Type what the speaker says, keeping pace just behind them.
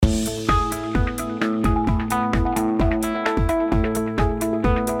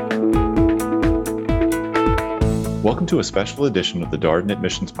to a special edition of the Darden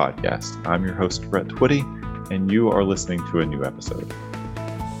Admissions Podcast. I'm your host, Brett Twitty, and you are listening to a new episode.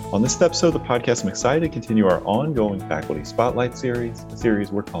 On this episode of the podcast, I'm excited to continue our ongoing Faculty Spotlight series, a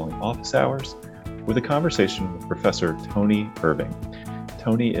series we're calling Office Hours, with a conversation with Professor Tony Irving.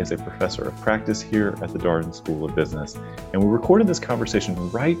 Tony is a professor of practice here at the Darden School of Business, and we recorded this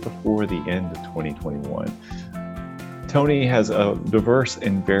conversation right before the end of 2021. Tony has a diverse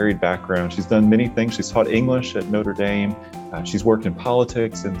and varied background. She's done many things. She's taught English at Notre Dame. She's worked in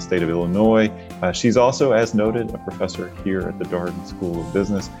politics in the state of Illinois. She's also, as noted, a professor here at the Darden School of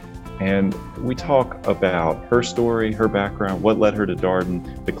Business. And we talk about her story, her background, what led her to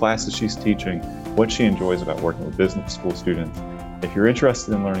Darden, the classes she's teaching, what she enjoys about working with business school students. If you're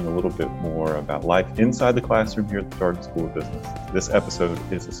interested in learning a little bit more about life inside the classroom here at the Darden School of Business, this episode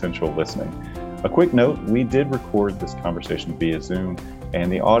is essential listening. A quick note, we did record this conversation via Zoom,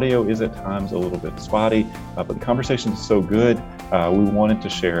 and the audio is at times a little bit spotty, but the conversation is so good, we wanted to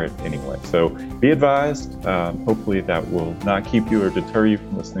share it anyway. So be advised, hopefully that will not keep you or deter you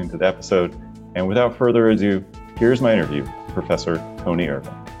from listening to the episode. And without further ado, here's my interview with Professor Tony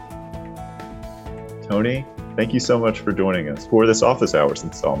Irving. Tony, thank you so much for joining us for this Office Hours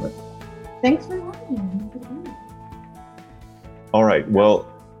installment. Thanks for having me. All right, well,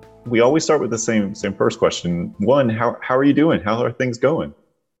 we always start with the same first question. One, how are you doing? How are things going?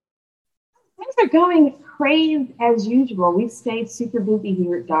 Things are going crazy as usual. We've stayed super busy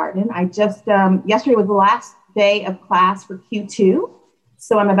here at Darden. I just, yesterday was the last day of class for Q2.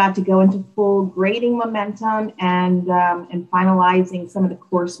 So I'm about to go into full grading momentum and finalizing some of the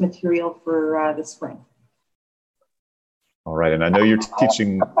course material for the spring. All right, and I know you're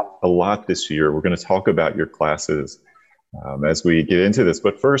teaching a lot this year. We're going to talk about your classes as we get into this.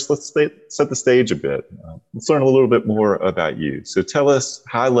 But first, let's set the stage a bit. Let's learn a little bit more about you. So tell us,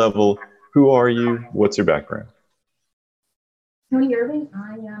 high level, who are you? What's your background? Tony Irving.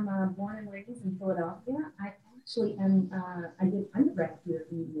 I am born and raised in Philadelphia. I actually am, I did undergrad here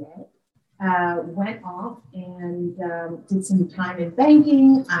at UVA. Went off and did some time in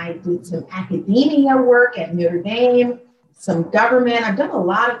banking. I did some academia work at Notre Dame, some government. I've done a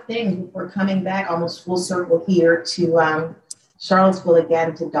lot of things before coming back almost full circle here to Charlottesville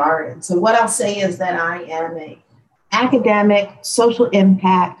again to Darden. So what I'll say is that I am an academic, social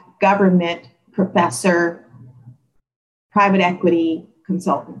impact, government professor, private equity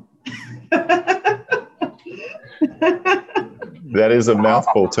consultant. That is a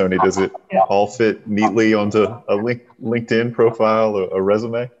mouthful, Tony. Does it all fit neatly onto a LinkedIn profile, a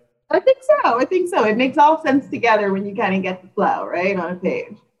resume? I think so. It makes all sense together when you kind of get the flow, right, on a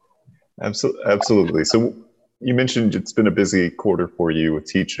page. Absolutely. So you mentioned it's been a busy quarter for you with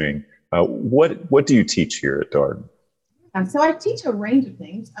teaching. What do you teach here at Darden? So I teach a range of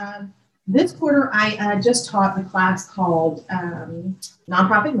things. This quarter, I just taught a class called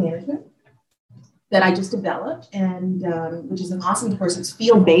Nonprofit Management that I just developed, and which is an awesome course. It's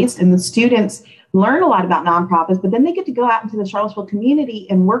field-based, and the students learn a lot about nonprofits, but then they get to go out into the Charlottesville community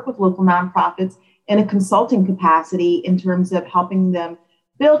and work with local nonprofits in a consulting capacity in terms of helping them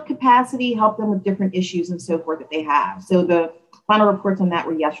build capacity, help them with different issues and so forth that they have. So the final reports on that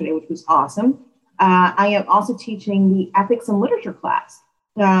were yesterday, which was awesome. I am also teaching the ethics and literature class,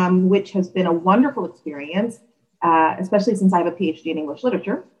 which has been a wonderful experience, especially since I have a PhD in English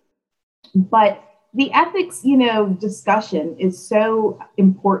literature. But the ethics, discussion is so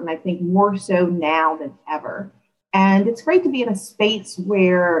important, I think, more so now than ever. And it's great to be in a space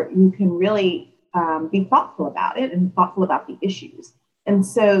where you can really be thoughtful about it and thoughtful about the issues. And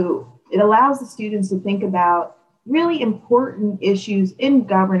so it allows the students to think about really important issues in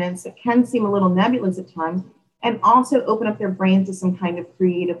governance that can seem a little nebulous at times, and also open up their brains to some kind of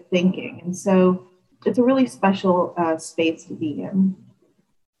creative thinking. And so it's a really special space to be in.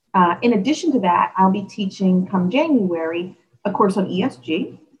 In addition to that, I'll be teaching come January a course on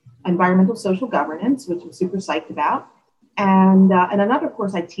ESG, environmental social governance, which I'm super psyched about. And another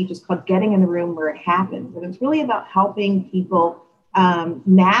course I teach is called Getting in the Room Where It Happens. And it's really about helping people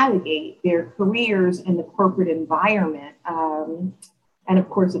navigate their careers in the corporate environment. And of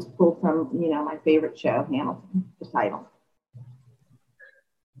course, it's pulled from, my favorite show, Hamilton, the title.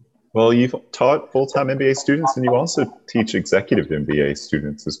 Well, you've taught full-time MBA students, and you also teach executive MBA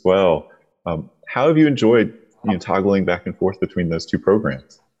students as well. How have you enjoyed, toggling back and forth between those two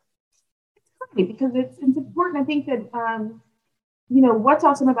programs? It's funny because it's important. I think that, what's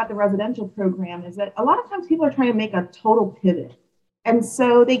awesome about the residential program is that a lot of times people are trying to make a total pivot. And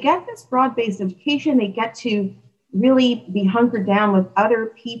so they get this broad-based education. They get to really be hunkered down with other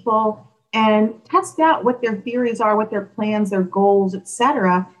people and test out what their theories are, what their plans, their goals, et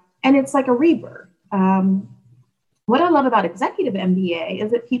cetera. And it's like a rebirth. What I love about executive MBA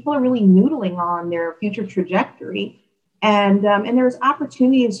is that people are really noodling on their future trajectory. And there's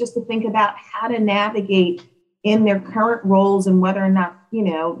opportunities just to think about how to navigate in their current roles and whether or not,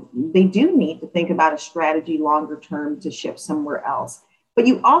 they do need to think about a strategy longer term to shift somewhere else. But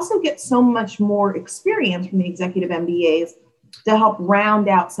you also get so much more experience from the executive MBAs to help round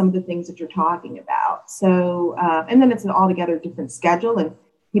out some of the things that you're talking about. So, and then it's an altogether different schedule and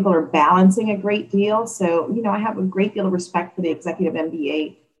people are balancing a great deal. So, I have a great deal of respect for the executive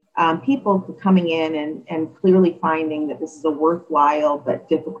MBA people for coming in and clearly finding that this is a worthwhile but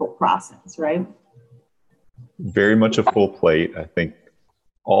difficult process, right? Very much a full plate. I think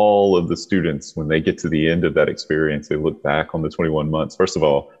all of the students, when they get to the end of that experience, they look back on the 21 months. First of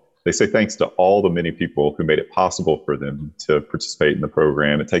all, they say thanks to all the many people who made it possible for them to participate in the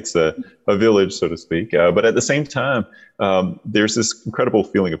program. It takes a village, so to speak. But at the same time, there's this incredible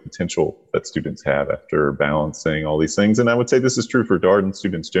feeling of potential that students have after balancing all these things. And I would say this is true for Darden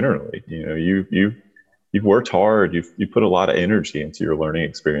students generally. You've worked hard. You've put a lot of energy into your learning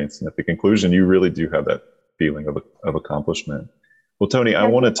experience. And at the conclusion, you really do have that feeling of accomplishment. Well, Toni, I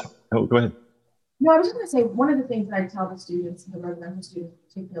want to go ahead. No, I was just going to say, one of the things that I tell the students, the residential students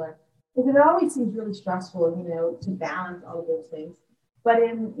in particular, is that it always seems really stressful, to balance all of those things. But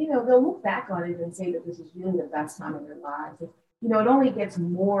they'll look back on it and say that this is really the best time of their lives. It only gets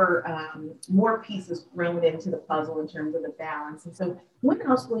more pieces thrown into the puzzle in terms of the balance. And so when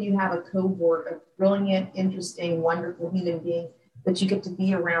else will you have a cohort of brilliant, interesting, wonderful human beings that you get to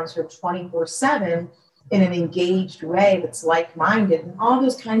be around sort of 24/7 in an engaged way that's like-minded, and all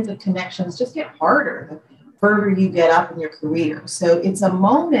those kinds of connections just get harder the further you get up in your career. So it's a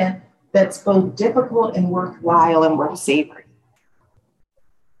moment that's both difficult and worthwhile and worth savoring.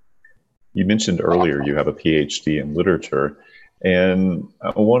 You mentioned earlier you have a PhD in literature, and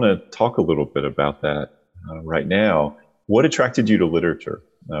I want to talk a little bit about that right now. What attracted you to literature?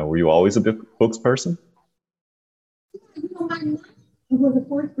 Were you always a books person? My mom was a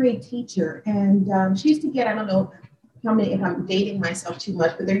fourth grade teacher, and she used to get, I don't know if I'm dating myself too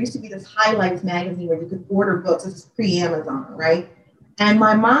much, but there used to be this Highlights magazine where you could order books. This is pre-Amazon, right? And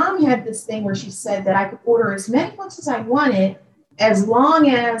my mom had this thing where she said that I could order as many books as I wanted as long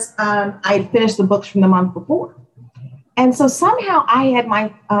as I had finished the books from the month before. And so somehow I had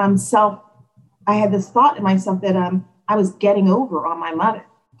I had this thought in myself that I was getting over on my mother,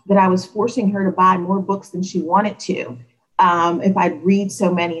 that I was forcing her to buy more books than she wanted to. If I'd read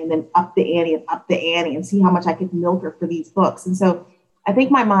so many and then up the ante and see how much I could milk her for these books. And so I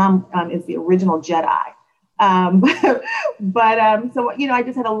think my mom is the original Jedi. So, I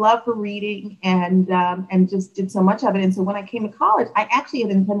just had a love for reading and just did so much of it. And so when I came to college, I actually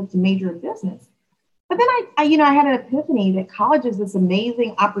had intended to major in business. But then I had an epiphany that college is this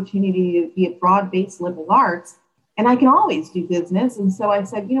amazing opportunity to be a broad-based liberal arts, and I can always do business. And so I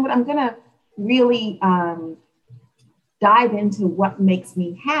said, I'm going to really dive into what makes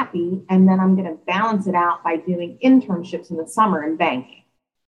me happy, and then I'm going to balance it out by doing internships in the summer in banking.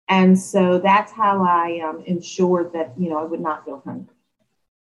 And so that's how I ensured that, I would not go hungry.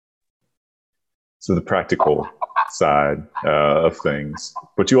 So the practical side of things,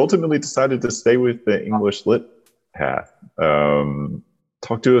 but you ultimately decided to stay with the English Lit path.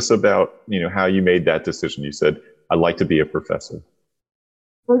 Talk to us about, how you made that decision. You said, I'd like to be a professor.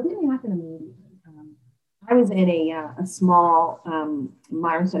 Well, it didn't happen immediately. I was in a small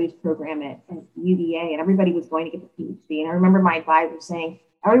modern studies program at UVA, and everybody was going to get the PhD. And I remember my advisor saying,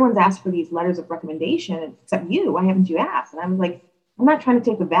 everyone's asked for these letters of recommendation except you. Why haven't you asked? And I was like, I'm not trying to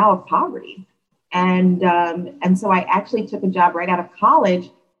take the vow of poverty. And so I actually took a job right out of college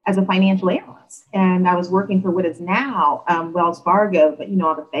as a financial analyst. And I was working for what is now Wells Fargo, but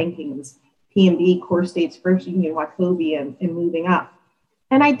all the banking was PNB, Core States, First Union, Wachovia, and moving up.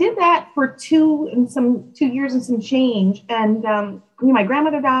 And I did that for 2 years and some change. And my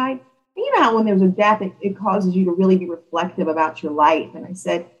grandmother died. And how when there's a death, it causes you to really be reflective about your life. And I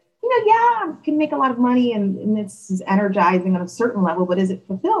said, I can make a lot of money and this is energizing on a certain level, but is it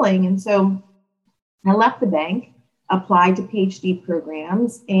fulfilling? And so I left the bank, applied to PhD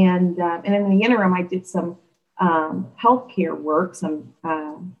programs, and in the interim, I did some healthcare work, some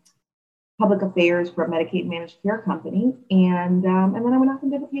public affairs for a Medicaid managed care company, and then I went off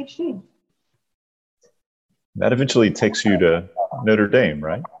and did a PhD. That eventually takes you to Notre Dame,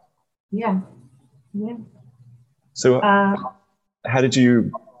 right? Yeah. So how did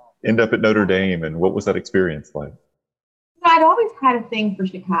you end up at Notre Dame, and what was that experience like? I'd always had a thing for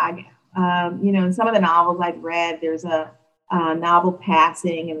Chicago. In some of the novels I've read, there's a novel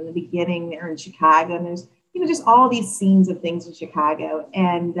passing, and in the beginning they're in Chicago, and there's, just all these scenes of things in Chicago.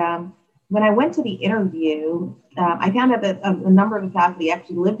 And when I went to the interview, I found out that a number of the faculty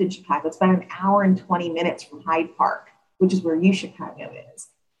actually lived in Chicago. It's about an hour and 20 minutes from Hyde Park, which is where UChicago is.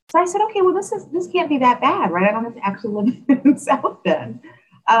 So I said, okay, well, this can't be that bad, right? I don't have to actually live in South Bend.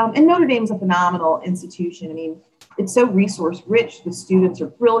 And Notre Dame is a phenomenal institution. I mean, it's so resource rich. The students are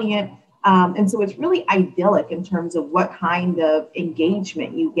brilliant. And so it's really idyllic in terms of what kind of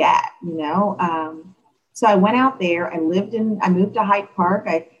engagement you get, you know? So I went out there, I moved to Hyde Park.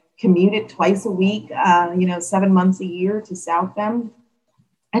 I commuted twice a week, 7 months a year to South Bend.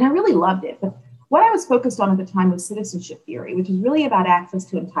 And I really loved it. But what I was focused on at the time was citizenship theory, which is really about access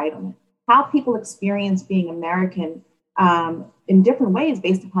to entitlement, how people experience being American in different ways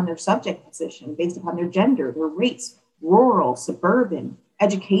based upon their subject position, based upon their gender, their race, rural, suburban,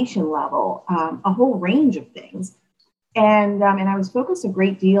 education level, a whole range of things. And I was focused a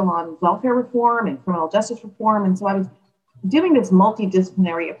great deal on welfare reform and criminal justice reform. And so I was doing this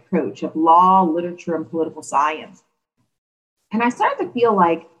multidisciplinary approach of law, literature, and political science. And I started to feel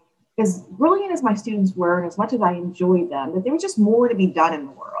like, as brilliant as my students were, and as much as I enjoyed them, that there was just more to be done in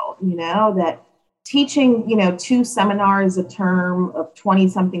the world, you know, that teaching, 2 seminars a term of 20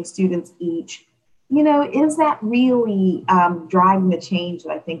 something students each, is that really driving the change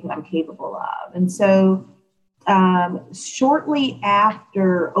that I think that I'm capable of? And so shortly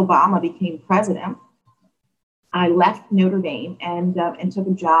after Obama became president, I left Notre Dame and took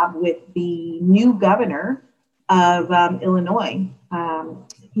a job with the new governor of Illinois.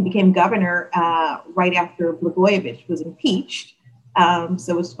 He became governor right after Blagojevich was impeached.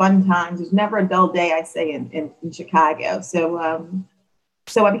 So it was fun times. There's never a dull day, I say, in Chicago.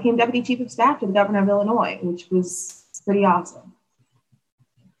 So I became deputy chief of staff to the governor of Illinois, which was pretty awesome.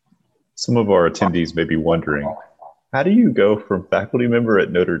 Some of our attendees may be wondering, how do you go from faculty member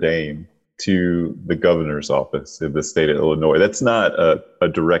at Notre Dame to the governor's office in the state of Illinois? That's not a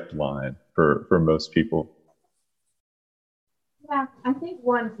direct line for most people. Yeah, I think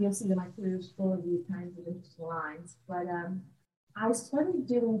you'll see that my career is full of these kinds of interesting lines, but I started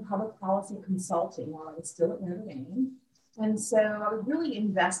doing public policy consulting while I was still at Notre Dame. And so I was really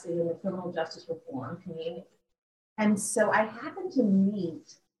invested in the criminal justice reform community. And so I happened to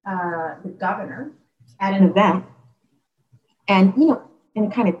meet the governor at an event. And, in a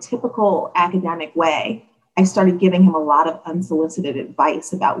kind of typical academic way, I started giving him a lot of unsolicited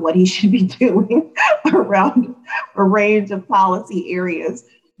advice about what he should be doing around a range of policy areas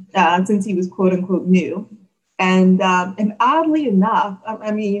since he was quote unquote new. And oddly enough,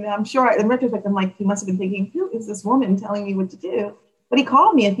 I'm sure in retrospect, I'm like, he must have been thinking, who is this woman telling me what to do? But he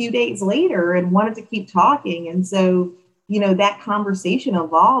called me a few days later and wanted to keep talking. And so, that conversation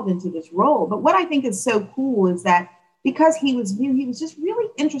evolved into this role. But what I think is so cool is that because he was new, he was just really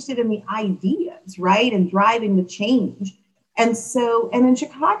interested in the ideas, right? And driving the change. And in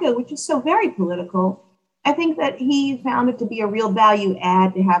Chicago, which is so very political, I think that he found it to be a real value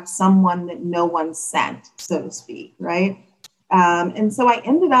add to have someone that no one sent, so to speak, right? And so I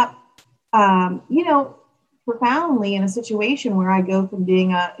ended up, profoundly in a situation where I go from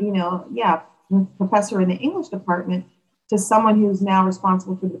being a professor in the English department to someone who's now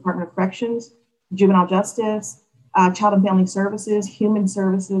responsible for the Department of Corrections, Juvenile Justice, Child and Family Services, Human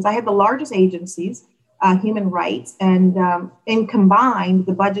Services. I had the largest agencies, Human Rights, and combined,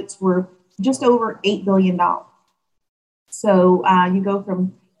 the budgets were just over $8 billion. So you go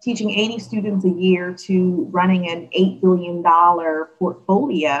from teaching 80 students a year to running an $8 billion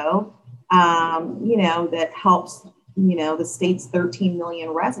portfolio, that helps, the state's 13 million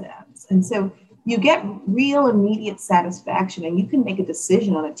residents. And so you get real immediate satisfaction, and you can make a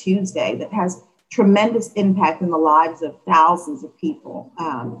decision on a Tuesday that has tremendous impact in the lives of thousands of people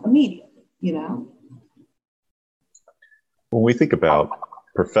immediately, When we think about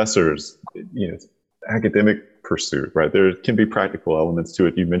professors, academic pursuit, right? There can be practical elements to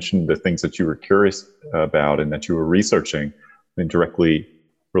it. You mentioned the things that you were curious about and that you were researching and directly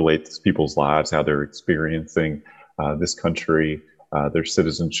relate to people's lives, how they're experiencing this country, their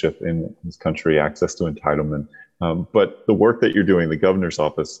citizenship in this country, access to entitlement. But the work that you're doing, the governor's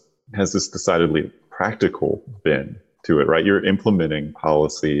office, has this decidedly practical bend to it, right? You're implementing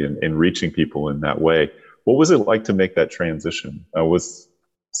policy and reaching people in that way. What was it like to make that transition? Was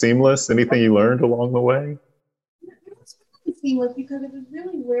seamless? Anything you learned along the way? It was really seamless because it was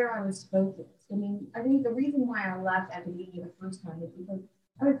really where I was focused. I think the reason why I left academia the first time is because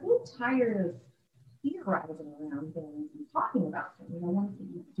I was really tired of theorizing around things and talking about things. I wanted to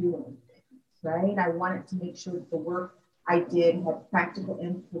be doing things, right? I wanted to make sure that the work I did had practical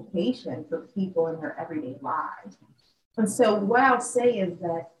implication for people in their everyday lives. And so what I'll say is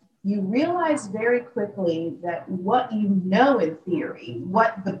that you realize very quickly that what you know in theory,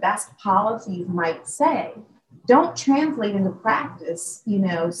 what the best policies might say, don't translate into practice,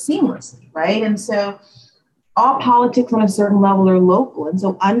 seamlessly, right? And so all politics on a certain level are local. And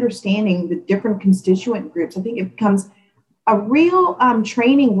so understanding the different constituent groups, I think it becomes a real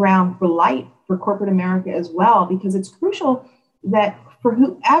training ground for life for corporate America as well, because it's crucial that for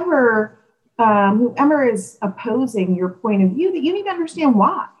whoever is opposing your point of view, that you need to understand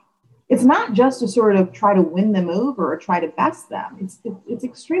why. It's not just to sort of try to win them over or try to best them. It's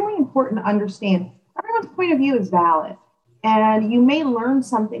extremely important to understand everyone's point of view is valid. And you may learn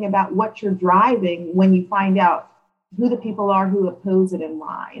something about what you're driving when you find out who the people are who oppose it and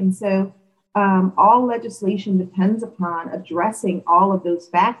why. And so all legislation depends upon addressing all of those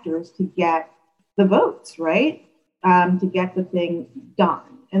factors to get the votes, right? To get the thing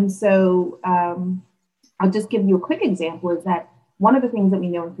done. And so I'll just give you a quick example is that one of the things that we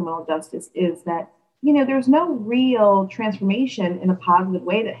know in criminal justice is that, there's no real transformation in a positive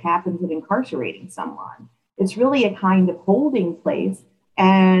way that happens in incarcerating someone. It's really a kind of holding place.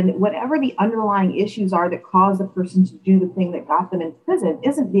 And whatever the underlying issues are that cause the person to do the thing that got them in prison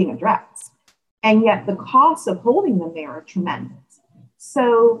isn't being addressed. And yet the costs of holding them there are tremendous.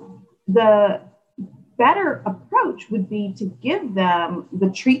 So the better approach would be to give them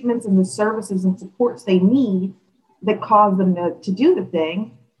the treatments and the services and supports they need that cause them to do the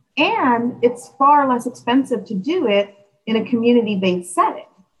thing. And it's far less expensive to do it in a community-based setting.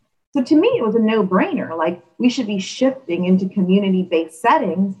 So to me, it was a no-brainer. Like, we should be shifting into community-based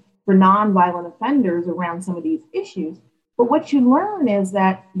settings for nonviolent offenders around some of these issues. But what you learn is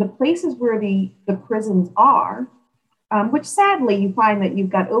that the places where the prisons are, which sadly you find that you've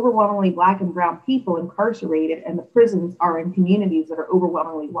got overwhelmingly Black and brown people incarcerated, and the prisons are in communities that are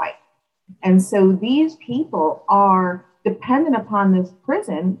overwhelmingly white. And so these people are dependent upon this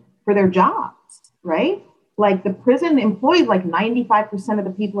prison for their jobs, right? Like, the prison employs like 95% of the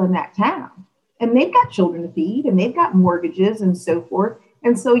people in that town, and they've got children to feed and they've got mortgages and so forth.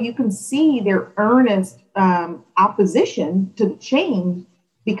 And so you can see their earnest opposition to the change,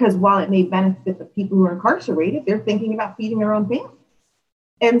 because while it may benefit the people who are incarcerated, they're thinking about feeding their own family.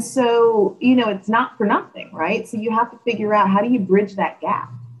 And so, it's not for nothing, right? So you have to figure out, how do you bridge that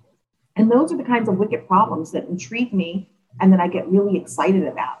gap? And those are the kinds of wicked problems that intrigue me and that I get really excited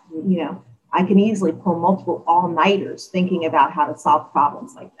about. I can easily pull multiple all-nighters thinking about how to solve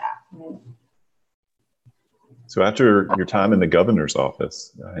problems like that. Right? So after your time in the governor's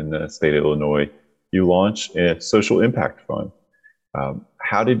office in the state of Illinois, you launched a social impact fund.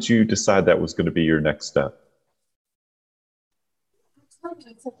 How did you decide that was going to be your next step?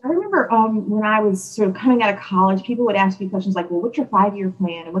 I remember when I was sort of coming out of college, people would ask me questions like, well, what's your 5-year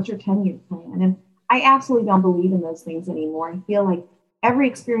plan and what's your 10-year plan? And I absolutely don't believe in those things anymore. I feel like every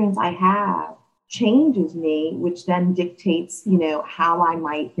experience I have changes me, which then dictates, how I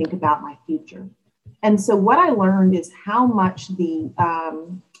might think about my future. And so what I learned is how much the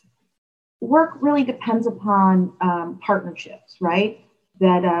work really depends upon partnerships, right?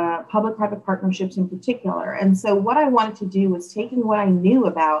 That public-private partnerships in particular. And so what I wanted to do was taking what I knew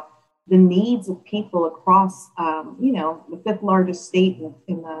about the needs of people across, the 5th largest state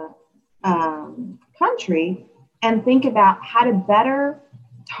in the country, and think about how to better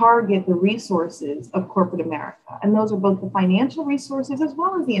target the resources of corporate America. And those are both the financial resources as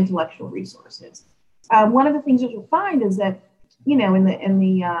well as the intellectual resources. One of the things that you'll find is that, in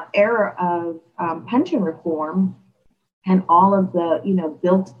the era of pension reform, and all of the,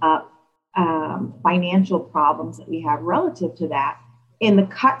 built up financial problems that we have relative to that, in the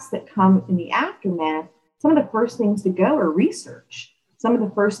cuts that come in the aftermath, some of the first things to go are research. Some of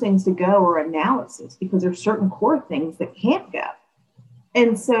the first things to go are analysis, because there's certain core things that can't go.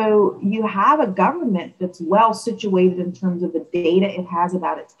 And so you have a government that's well situated in terms of the data it has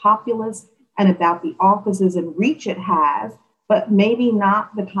about its populace and about the offices and reach it has, but maybe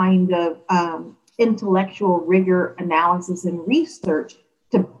not the kind of intellectual rigor, analysis, and research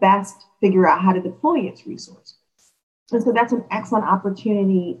to best figure out how to deploy its resources. And so that's an excellent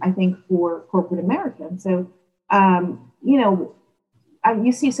opportunity, I think, for corporate America. And so,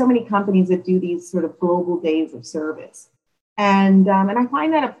 you see so many companies that do these sort of global days of service. And I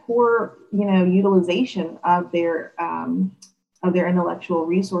find that a poor, utilization of their intellectual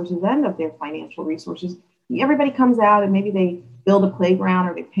resources and of their financial resources. Everybody comes out and maybe they build a playground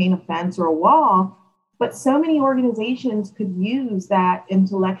or they paint a fence or a wall, but so many organizations could use that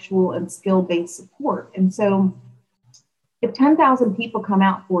intellectual and skill-based support. And so if 10,000 people come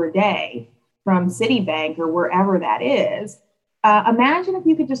out for a day from Citibank or wherever that is, imagine if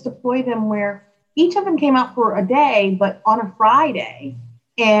you could just deploy them where each of them came out for a day, but on a Friday,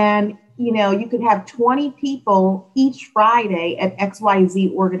 And, you could have 20 people each Friday at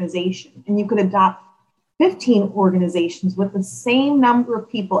XYZ organization, and you could adopt 15 organizations with the same number of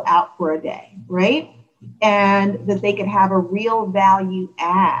people out for a day, right? And that they could have a real value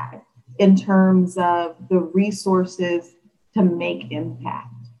add in terms of the resources to make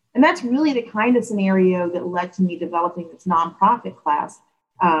impact. And that's really the kind of scenario that led to me developing this nonprofit class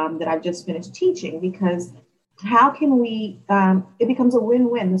that I've just finished teaching, because how can we, it becomes a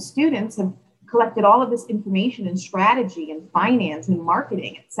win-win. The students have collected all of this information and strategy and finance and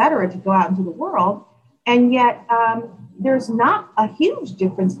marketing, et cetera, to go out into the world. And yet there's not a huge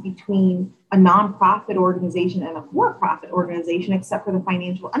difference between a nonprofit organization and a for-profit organization, except for the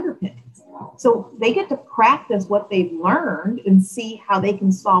financial underpinnings. So they get to practice what they've learned and see how they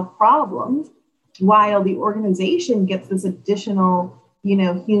can solve problems, while the organization gets this additional,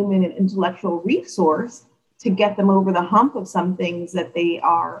 human and intellectual resource to get them over the hump of some things that they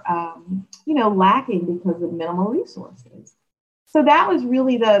are, lacking because of minimal resources. So that was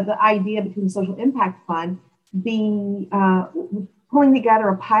really the idea between the Social Impact Fund, pulling together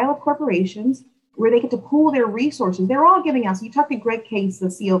a pile of corporations where they get to pool their resources. They're all giving out. So you talk to Greg Case, the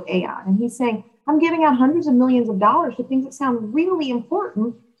CEO of Aon, and he's saying, I'm giving out hundreds of millions of dollars for things that sound really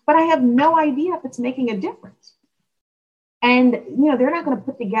important, but I have no idea if it's making a difference. And, they're not going to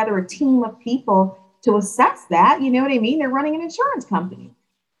put together a team of people to assess that. You know what I mean? They're running an insurance company.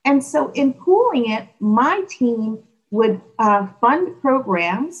 And so in pooling it, my team would fund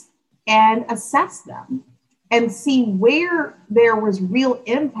programs and assess them and see where there was real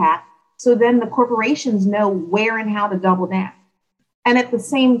impact. So then the corporations know where and how to double down. And at the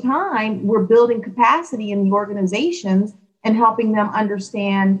same time, we're building capacity in the organizations and helping them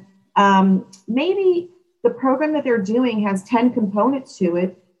understand maybe the program that they're doing has 10 components to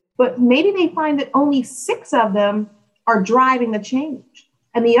it, but maybe they find that only 6 of them are driving the change.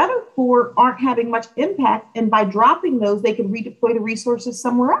 And the other 4 aren't having much impact. And by dropping those, they can redeploy the resources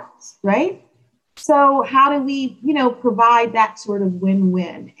somewhere else, right? So how do we, provide that sort of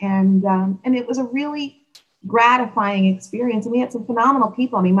win-win? And it was a really gratifying experience. And we had some phenomenal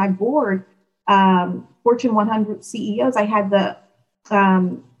people. I mean, my board, Fortune 100 CEOs, I had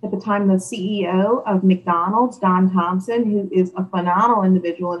at the time, the CEO of McDonald's, Don Thompson, who is a phenomenal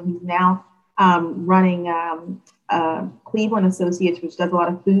individual, and he's now running Cleveland Associates, which does a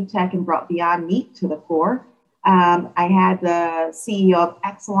lot of food tech and brought Beyond Meat to the fore. I had the CEO of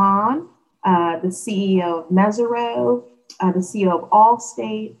Exelon, the CEO of Mesero, the CEO of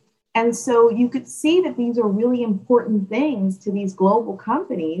Allstate. And so you could see that these are really important things to these global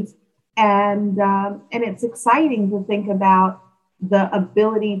companies. And it's exciting to think about the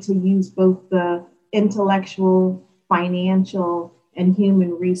ability to use both the intellectual, financial, and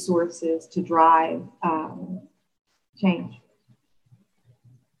human resources to drive change.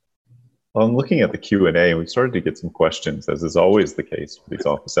 Well, I'm looking at the Q&A, and we've started to get some questions, as is always the case for these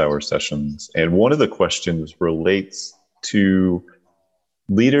office hour sessions. And one of the questions relates to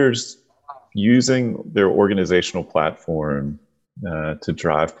leaders using their organizational platform to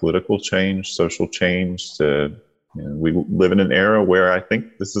drive political change, social change. We live in an era where I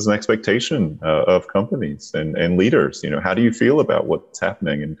think this is an expectation of companies and leaders. How do you feel about what's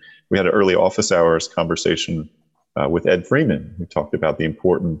happening? And we had an early office hours conversation with Ed Freeman, who talked about the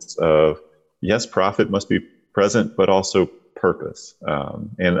importance of, yes, profit must be present, but also purpose.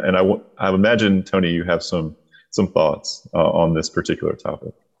 And I imagine, Tony, you have some thoughts on this particular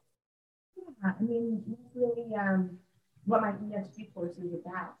topic. Yeah, I mean, that's really what my ESG course is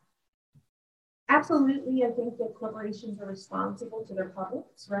about. Absolutely, I think that corporations are responsible to their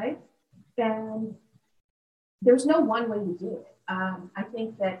publics, right? And there's no one way to do it. I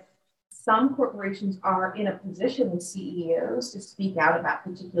think that some corporations are in a position with CEOs to speak out about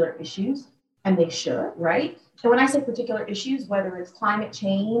particular issues, and they should, right? So when I say particular issues, whether it's climate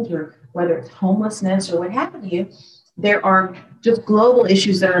change or whether it's homelessness or what have you, there are just global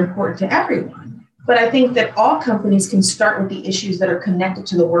issues that are important to everyone. But I think that all companies can start with the issues that are connected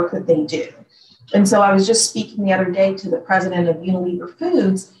to the work that they do. And so I was just speaking the other day to the president of Unilever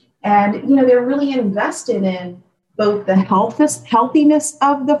Foods, and they're really invested in both the healthiness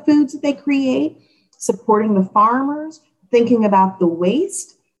of the foods that they create, supporting the farmers, thinking about the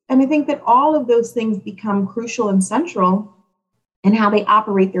waste. And I think that all of those things become crucial and central in how they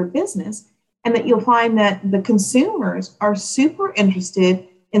operate their business, and that you'll find that the consumers are super interested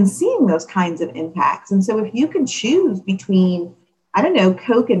in seeing those kinds of impacts. And so if you can choose between,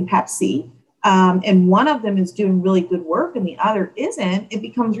 Coke and Pepsi, and one of them is doing really good work and the other isn't, it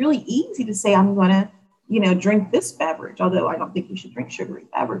becomes really easy to say, I'm going to, drink this beverage, although I don't think you should drink sugary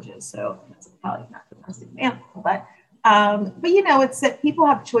beverages. So that's probably not the best example. But But it's that people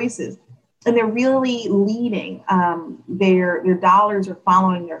have choices, and they're really leading. Their dollars are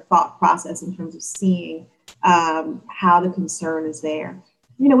following their thought process in terms of seeing how the concern is there.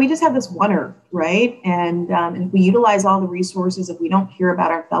 We just have this one earth, right? And if we utilize all the resources, if we don't care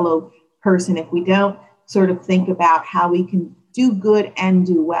about our fellow person, if we don't sort of think about how we can do good and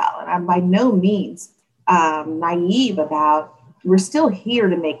do well, and I'm by no means naive about we're still here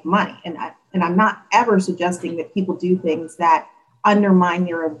to make money, and I'm not ever suggesting that people do things that undermine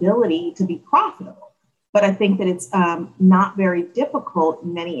their ability to be profitable. But I think that it's not very difficult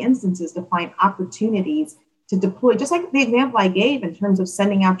in many instances to find opportunities to deploy, just like the example I gave in terms of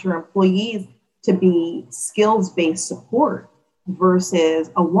sending out your employees to be skills-based support versus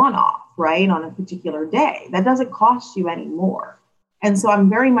a one-off, right, on a particular day. That doesn't cost you any more. And so I'm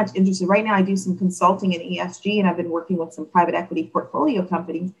very much interested. Right now, I do some consulting in ESG, and I've been working with some private equity portfolio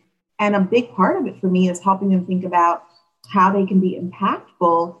companies. And a big part of it for me is helping them think about how they can be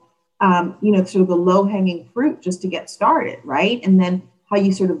impactful, through the low-hanging fruit just to get started, right? And then how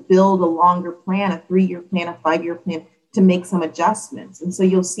you sort of build a longer plan, a 3-year plan, a 5-year plan to make some adjustments. And so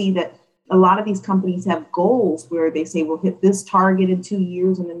you'll see that a lot of these companies have goals where they say, we'll hit this target in 2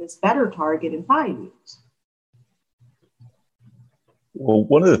 years and then this better target in 5 years. Well,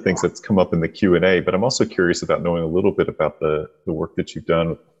 one of the things that's come up in the Q&A, but I'm also curious about knowing a little bit about the work that you've done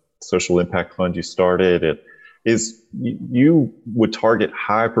with Social Impact Fund you started, is you would target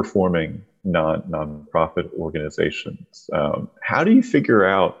high-performing nonprofit organizations. How do you figure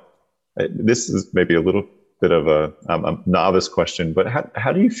out, this is maybe a little bit of a novice question, but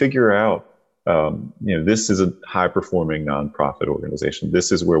how do you figure out, this is a high-performing nonprofit organization,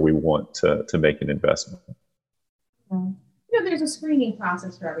 this is where we want to make an investment? There's a screening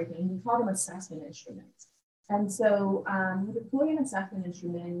process for everything. We call them assessment instruments. And so you deploy an assessment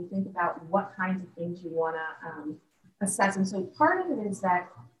instrument and you think about what kinds of things you want to assess. And so part of it is that,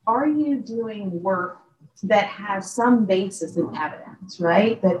 are you doing work that has some basis in evidence,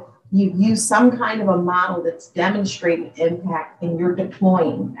 right? That you've used some kind of a model that's demonstrated impact and you're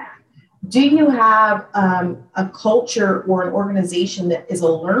deploying that. Do you have a culture or an organization that is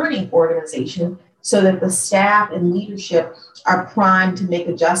a learning organization so that the staff and leadership are primed to make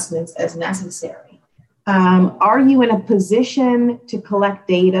adjustments as necessary? Are you in a position to collect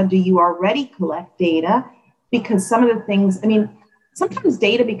data? Do you already collect data? Because some of the things, sometimes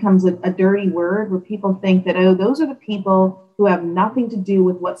data becomes a dirty word where people think that, those are the people who have nothing to do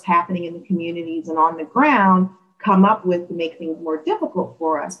with what's happening in the communities and on the ground come up with to make things more difficult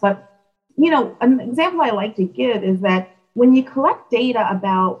for us. But, an example I like to give is that when you collect data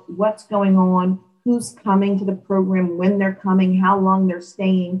about what's going on, who's coming to the program, when they're coming, how long they're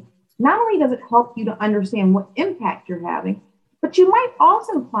staying, not only does it help you to understand what impact you're having, but you might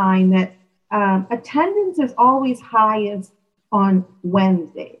also find that attendance is always highest on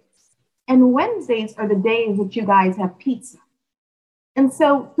Wednesdays. And Wednesdays are the days that you guys have pizza. And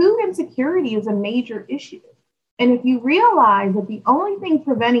so food insecurity is a major issue. And if you realize that the only thing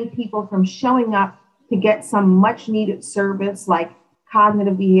preventing people from showing up to get some much needed service like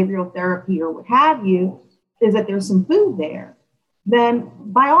cognitive behavioral therapy or what have you, is that there's some food there, then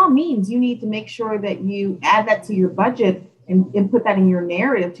by all means, you need to make sure that you add that to your budget and put that in your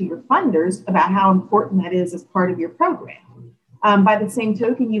narrative to your funders about how important that is as part of your program. By the same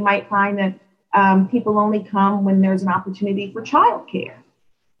token, you might find that people only come when there's an opportunity for childcare.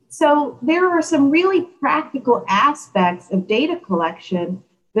 So there are some really practical aspects of data collection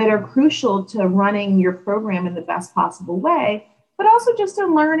that are crucial to running your program in the best possible way, but also just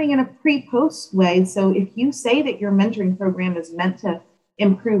in learning in a pre-post way. So if you say that your mentoring program is meant to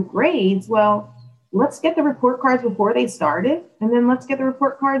improve grades, well, let's get the report cards before they started, and then let's get the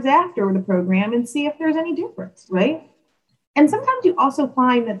report cards after the program and see if there's any difference, right? And sometimes you also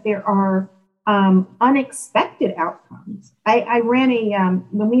find that there are unexpected outcomes. I ran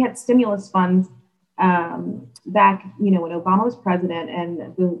when we had stimulus funds back, when Obama was president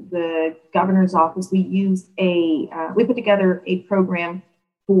and the governor's office, we put together a program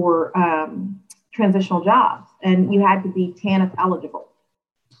for transitional jobs, and you had to be TANF eligible.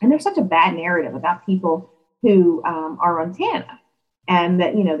 And there's such a bad narrative about people who are on TANF and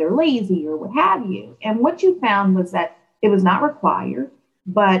that, they're lazy or what have you. And what you found was that it was not required,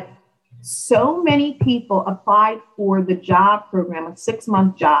 but so many people applied for the job program, a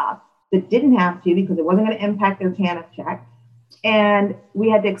 6-month job, that didn't have to because it wasn't going to impact their TANF check. And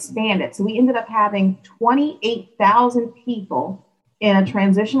we had to expand it. So we ended up having 28,000 people in a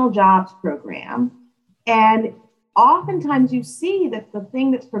transitional jobs program. And oftentimes you see that the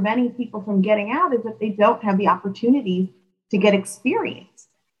thing that's preventing people from getting out is that they don't have the opportunity to get experience.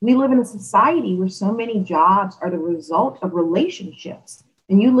 we live in a society where so many jobs are the result of relationships.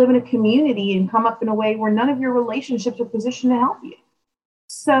 And you live in a community and come up in a way where none of your relationships are positioned to help you.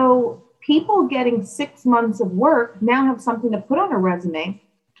 So people getting 6 months of work now have something to put on a resume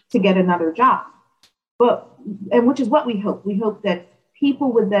to get another job. And which is what we hope. We hope that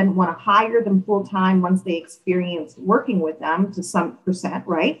people would then want to hire them full time once they experienced working with them to some percent,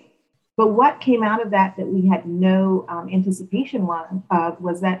 right? But what came out of that we had no anticipation of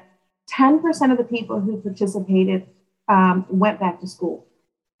was that 10% of the people who participated went back to school.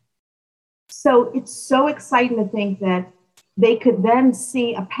 So it's so exciting to think that they could then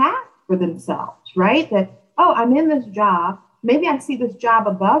see a path for themselves, right? That, oh, I'm in this job. Maybe I see this job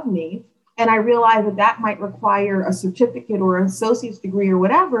above me, and I realize that might require a certificate or an associate's degree or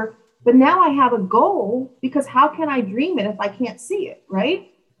whatever. But now I have a goal, because how can I dream it if I can't see it, right?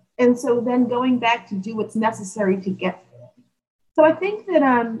 And so then going back to do what's necessary to get there. So I think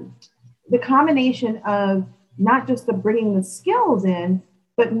that the combination of not just the bringing the skills in,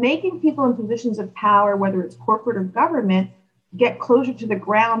 but making people in positions of power, whether it's corporate or government, get closer to the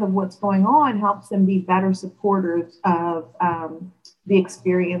ground of what's going on, helps them be better supporters of the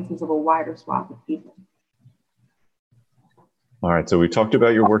experiences of a wider swath of people. All right, so we talked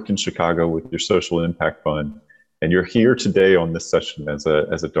about your work in Chicago with your Social Impact Fund, and you're here today on this session as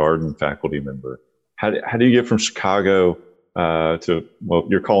a Darden faculty member. How do you get from Chicago to, well,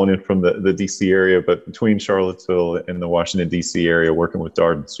 you're calling in from the DC area, but between Charlottesville and the Washington, DC area, working with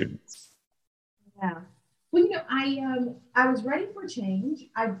Darden students? Yeah. Well, I was ready for change.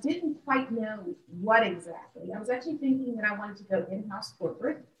 I didn't quite know what exactly. I was actually thinking that I wanted to go in-house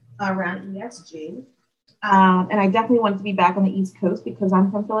corporate around ESG. And I definitely wanted to be back on the East Coast because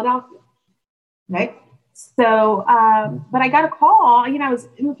I'm from Philadelphia, right? So, but I got a call, I was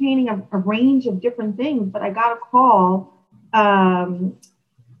entertaining a range of different things, but I got a call from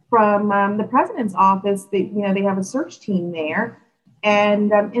the president's office that, they have a search team there,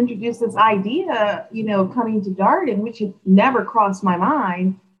 and introduced this idea, of coming to Darden, which had never crossed my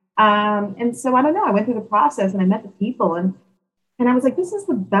mind. And so I don't know, I went through the process and I met the people, and I was like, this is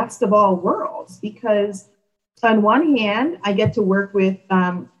the best of all worlds, because on one hand, I get to work with,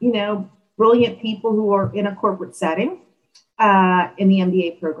 brilliant people who are in a corporate setting in the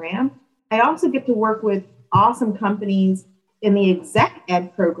MBA program. I also get to work with awesome companies in the exec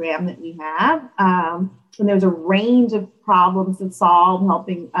ed program that we have. And there's a range of problems to solve,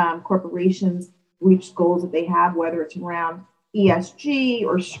 helping corporations reach goals that they have, whether it's around ESG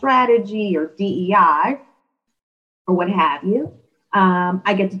or strategy or DEI or what have you.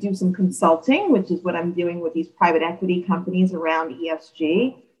 I get to do some consulting, which is what I'm doing with these private equity companies around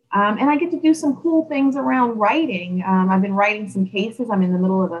ESG. And I get to do some cool things around writing. I've been writing some cases. I'm in the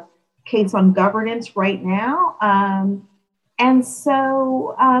middle of a case on governance right now. And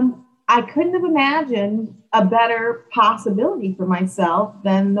so I couldn't have imagined a better possibility for myself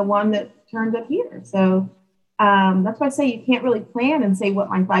than the one that turned up here. So that's why I say you can't really plan and say what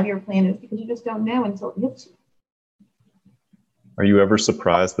my 5-year plan is, because you just don't know until it hits you. Are you ever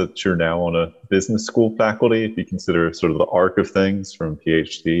surprised that you're now on a business school faculty, if you consider sort of the arc of things from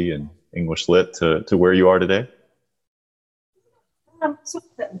PhD and English Lit to where you are today? So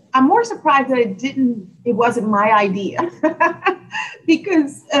I'm more surprised that it wasn't my idea.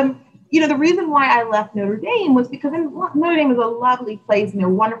 Because, the reason why I left Notre Dame was because Notre Dame is a lovely place and there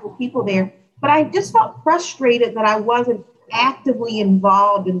are wonderful people there. But I just felt frustrated that I wasn't actively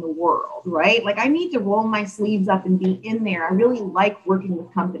involved in the world, right? Like, I need to roll my sleeves up and be in there. I really like working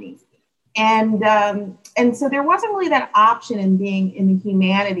with companies. And so there wasn't really that option in being in the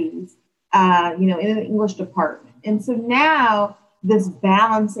humanities, in an English department. And so now this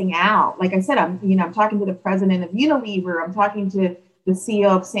balancing out, like I said, I'm talking to the president of Unilever, I'm talking to the CEO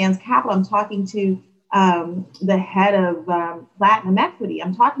of Sands Capital, I'm talking to the head of Platinum Equity,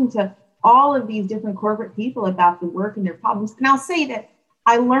 I'm talking to all of these different corporate people about the work and their problems. And I'll say that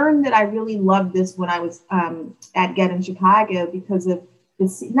I learned that I really loved this when I was at GET in Chicago, because of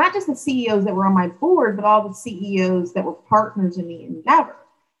not just the CEOs that were on my board, but all the CEOs that were partners in the endeavor.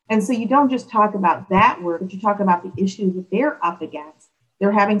 And so you don't just talk about that work, but you talk about the issues that they're up against.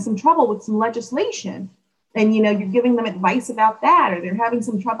 They're having some trouble with some legislation, and you're giving them advice about that, or they're having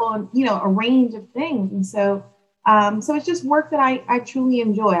some trouble on a range of things. And so it's just work that I truly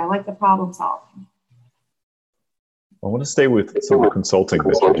enjoy. I like the problem solving. I want to stay with some of the consulting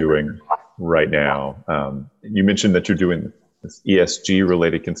that you're doing right now. You mentioned that you're doing this ESG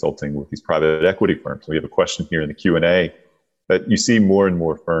related consulting with these private equity firms. We have a question here in the Q&A that you see more and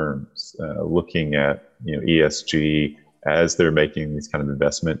more firms looking at ESG as they're making these kind of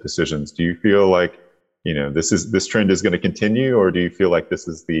investment decisions. Do you feel like this trend is going to continue, or do you feel like this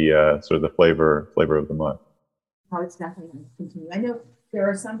is the sort of the flavor of the month? Oh, it's definitely going to continue. I know there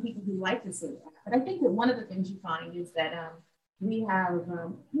are some people who like to say that, but I think that one of the things you find is that we have,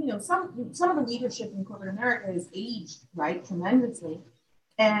 some of the leadership in corporate America has aged, right, tremendously.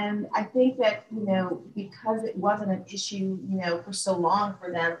 And I think that, because it wasn't an issue, for so long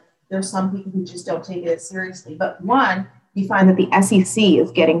for them, there's some people who just don't take it as seriously. But one, you find that the SEC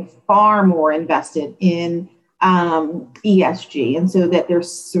is getting far more invested in ESG. And so that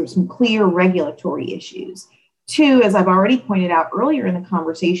there's some clear regulatory issues. Two, as I've already pointed out earlier in the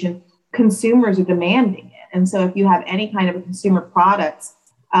conversation, consumers are demanding it. And so if you have any kind of a consumer products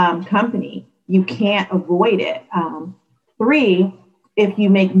company, you can't avoid it. Three, if you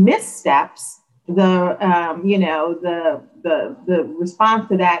make missteps, the response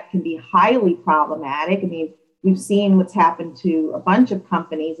to that can be highly problematic. I mean, we've seen what's happened to a bunch of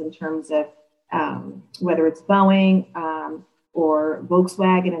companies in terms of whether it's Boeing or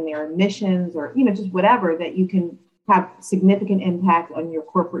Volkswagen and their emissions, or just whatever, that you can have significant impact on your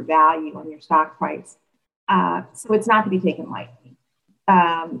corporate value, on your stock price. So it's not to be taken lightly.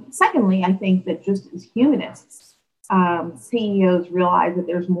 Secondly, I think that just as humanists, CEOs realize that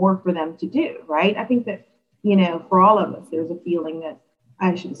there's more for them to do, right? I think that, for all of us, there's a feeling that,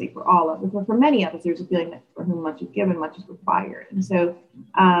 I shouldn't say for all of us, but for many of us, there's a feeling that for whom much is given, much is required. And so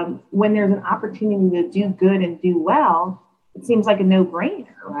when there's an opportunity to do good and do well, it seems like a no-brainer,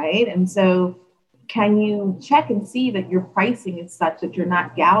 right? And so can you check and see that your pricing is such that you're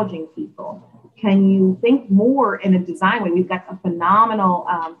not gouging people? Can you think more in a design way? We've got a phenomenal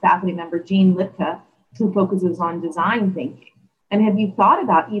faculty member, Jean Litka, who focuses on design thinking. And have you thought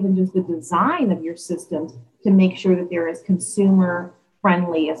about even just the design of your systems to make sure that they're as consumer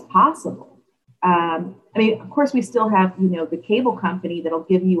friendly as possible? Of course, we still have, the cable company that'll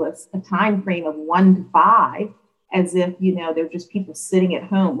give you a time frame of 1 to 5, as if, they're just people sitting at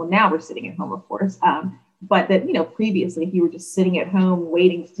home. Well, now we're sitting at home, of course. But that, previously, if you were just sitting at home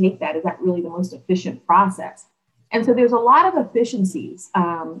waiting to take that, is that really the most efficient process? And so there's a lot of efficiencies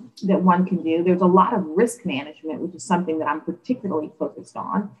that one can do. There's a lot of risk management, which is something that I'm particularly focused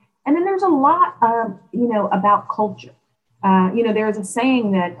on. And then there's a lot, about culture. There is a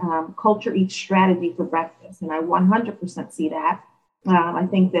saying that culture eats strategy for breakfast, and I 100% see that. I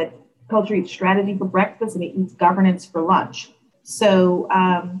think that culture eats strategy for breakfast and it eats governance for lunch. So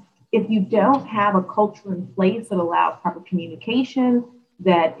if you don't have a culture in place that allows proper communication,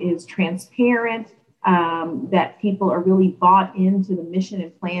 that is transparent, that people are really bought into the mission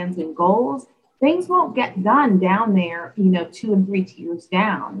and plans and goals, things won't get done down there, 2 and 3 tiers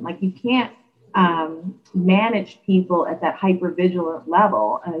down. Like, you can't manage people at that hyper-vigilant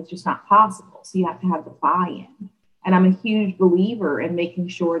level, and it's just not possible. So you have to have the buy-in. And I'm a huge believer in making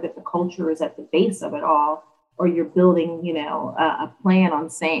sure that the culture is at the base of it all, or you're building, a plan on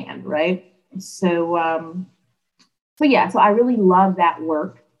sand, right? So I really love that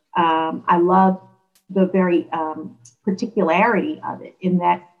work. I love the very particularity of it, in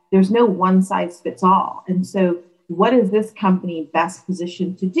that there's no one size fits all. And so what is this company best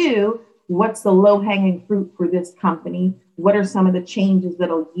positioned to do? What's the low-hanging fruit for this company? What are some of the changes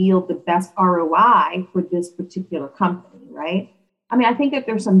that'll yield the best ROI for this particular company, right? I think that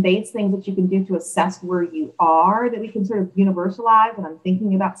there's some base things that you can do to assess where you are that we can sort of universalize, and I'm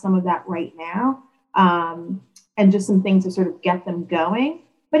thinking about some of that right now, and just some things to sort of get them going.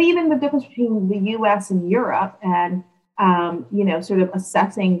 But even the difference between the US and Europe, and, sort of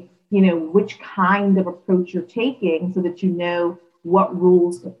assessing, which kind of approach you're taking so that you know what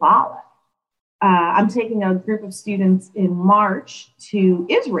rules to follow. I'm taking a group of students in March to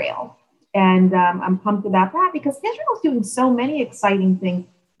Israel, and I'm pumped about that because Israel is doing so many exciting things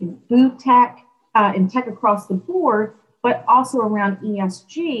in food tech, in tech across the board, but also around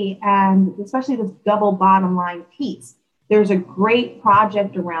ESG, and especially this double bottom line piece. There's a great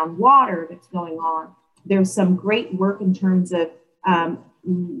project around water that's going on. There's some great work in terms of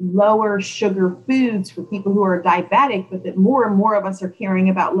lower sugar foods for people who are diabetic, but that more and more of us are caring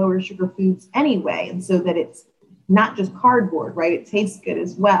about lower sugar foods anyway. And so that it's not just cardboard, right? It tastes good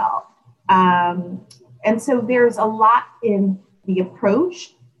as well. And so there's a lot in the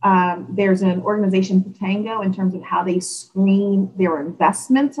approach. There's an organization, Patango, in terms of how they screen their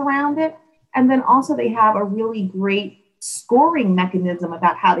investments around it. And then also they have a really great scoring mechanism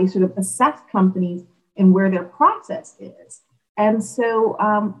about how they sort of assess companies and where their process is. And so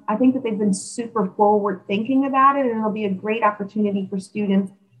I think that they've been super forward thinking about it, and it'll be a great opportunity for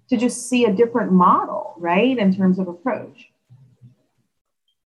students to just see a different model, right, in terms of approach.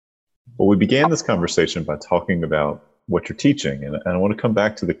 Well, we began this conversation by talking about what you're teaching. And I want to come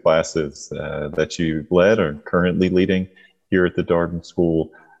back to the classes that you led or currently leading here at the Darden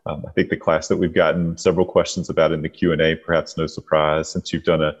School. I think the class that we've gotten several questions about in the Q&A, perhaps no surprise, since you've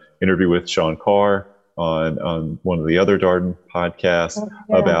done an interview with Sean Carr on one of the other Darden podcasts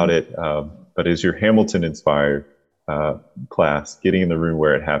about it. But is your Hamilton-inspired class, Getting in the Room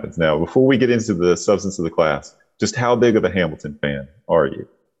Where It Happens. Now, before we get into the substance of the class, just how big of a Hamilton fan are you?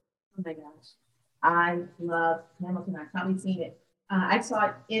 Oh my gosh. I love Hamilton. I've probably seen it. I saw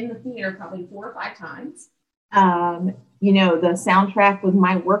it in the theater probably 4 or 5 times. The soundtrack was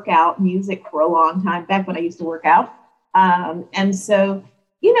my workout music for a long time back when I used to work out. And so,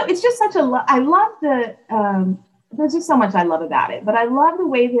 it's just such I love there's just so much I love about it, but I love the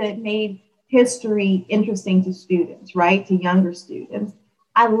way that it made history interesting to students, right? To younger students.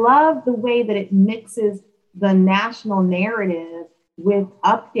 I love the way that it mixes the national narrative with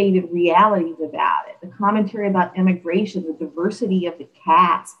updated realities about it, the commentary about immigration, the diversity of the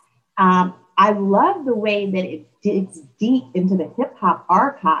cast. I love the way that it digs deep into the hip hop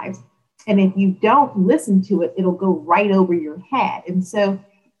archives. And if you don't listen to it, it'll go right over your head. And so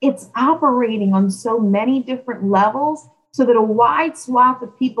it's operating on so many different levels so that a wide swath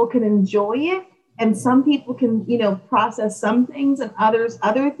of people can enjoy it. And some people can, process some things and others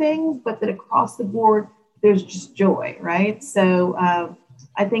other things, but that across the board, there's just joy, right? So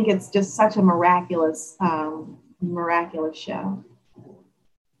I think it's just such a miraculous show.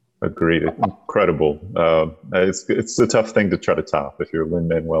 Agreed. Incredible. It's a tough thing to try to top if you're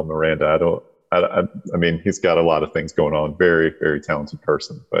Lin-Manuel Miranda. I mean, he's got a lot of things going on. Very, very talented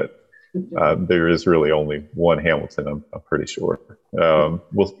person, but there is really only one Hamilton, I'm pretty sure. I don't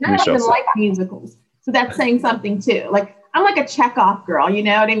even like musicals. So that's saying something too. Like, I'm like a Chekhov girl, you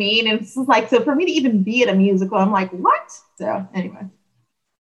know what I mean? And it's like, so for me to even be at a musical, I'm like, what? So anyway.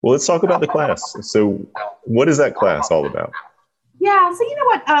 Well, let's talk about the class. So what is that class all about? Yeah, so you know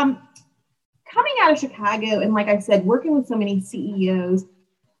what? Coming out of Chicago and like I said, working with so many CEOs,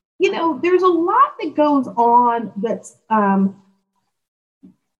 there's a lot that goes on that's,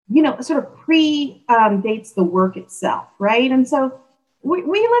 sort of dates the work itself, right? And so we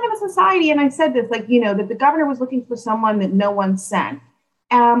live in a society, and I said this, that the governor was looking for someone that no one sent.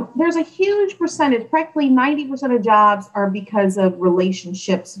 There's a huge percentage, practically 90% of jobs are because of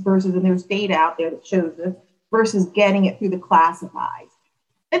relationships versus, and there's data out there that shows this, versus getting it through the classifieds.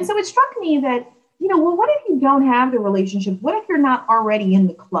 And so it struck me that, what if you don't have the relationship? What if you're not already in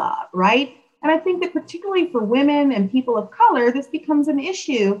the club, right? And I think that particularly for women and people of color, this becomes an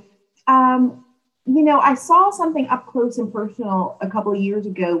issue. I saw something up close and personal a couple of years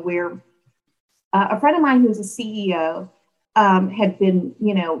ago where a friend of mine who's a CEO had been,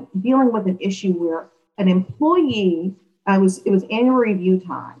 dealing with an issue where an employee, it was annual review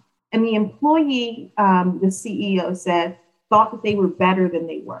time, and the employee, the CEO said, thought that they were better than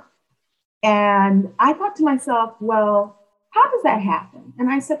they were. And I thought to myself, well, how does that happen? And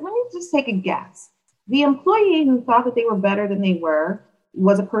I said, let me just take a guess. The employee who thought that they were better than they were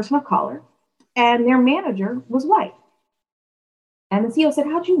was a person of color, and their manager was white. And the CEO said,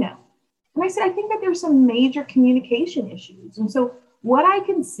 how'd you know? And I said, I think that there's some major communication issues. And so what I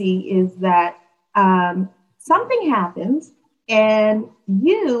can see is that something happens and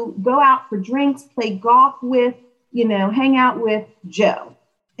you go out for drinks, play golf with, hang out with Joe.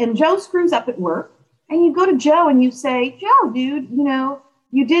 And Joe screws up at work. And you go to Joe and you say, Joe, dude,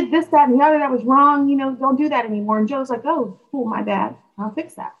 you did this, that, and the other that was wrong. Don't do that anymore. And Joe's like, oh, cool, my bad. I'll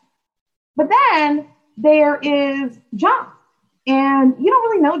fix that. But then there is John. And you don't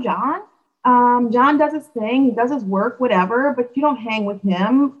really know John. John does his thing. He does his work, whatever, but you don't hang with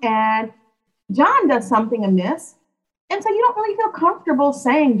him. And John does something amiss. And so you don't really feel comfortable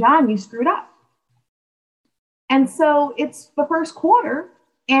saying, John, you screwed up. And so it's the first quarter.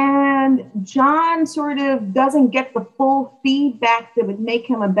 And John sort of doesn't get the full feedback that would make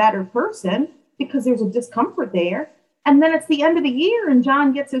him a better person because there's a discomfort there. And then it's the end of the year and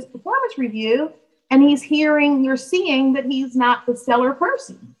John gets his performance review and you're seeing that he's not the stellar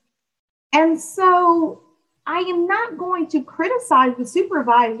person. And so I am not going to criticize the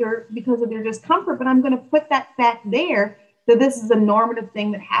supervisor because of their discomfort, but I'm going to put that fact there that this is a normative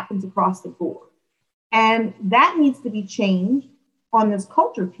thing that happens across the board. And that needs to be changed on this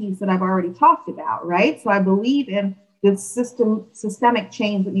culture piece that I've already talked about, right? So I believe in this systemic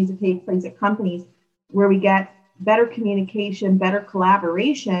change that needs to take place at companies where we get better communication, better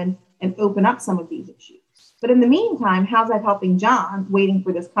collaboration, and open up some of these issues. But in the meantime, how's that helping John waiting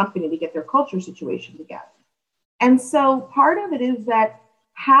for this company to get their culture situation together? And so part of it is that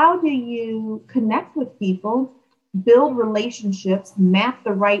how do you connect with people, build relationships, map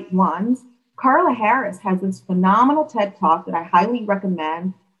the right ones, Carla Harris has this phenomenal TED Talk that I highly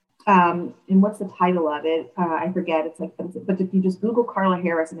recommend. And what's the title of it? I forget. It's like, but if you just Google Carla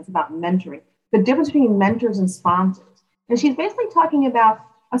Harris and it's about mentoring, the difference between mentors and sponsors. And she's basically talking about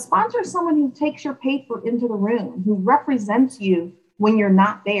a sponsor is someone who takes your paper into the room, who represents you when you're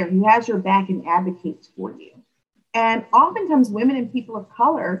not there, who has your back and advocates for you. And oftentimes women and people of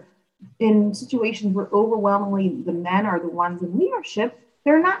color in situations where overwhelmingly the men are the ones in leadership,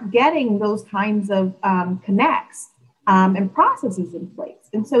 they're not getting those kinds of connects and processes in place.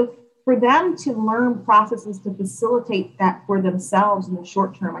 And so for them to learn processes to facilitate that for themselves in the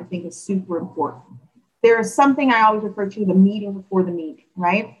short term, I think is super important. There is something I always refer to, the meeting before the meeting,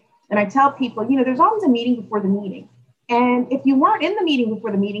 right? And I tell people, there's always a meeting before the meeting. And if you weren't in the meeting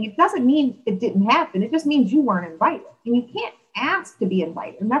before the meeting, it doesn't mean it didn't happen. It just means you weren't invited. And you can't ask to be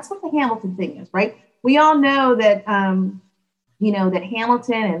invited. And that's what the Hamilton thing is, right? We all know that, that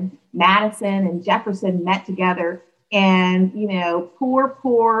Hamilton and Madison and Jefferson met together and,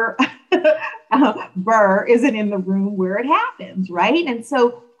 poor Burr isn't in the room where it happens, right? And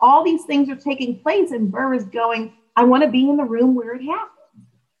so all these things are taking place and Burr is going, I want to be in the room where it happens.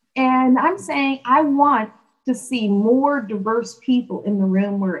 And I'm saying, I want to see more diverse people in the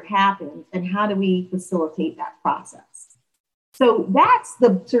room where it happens, and how do we facilitate that process? So that's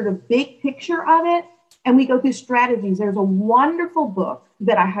the sort of big picture of it. And we go through strategies. There's a wonderful book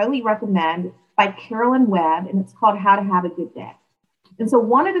that I highly recommend by Carolyn Webb, and it's called How to Have a Good Day. And so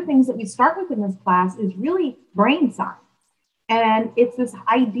one of the things that we start with in this class is really brain science. And it's this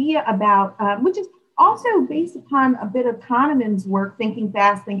idea about, which is also based upon a bit of Kahneman's work, Thinking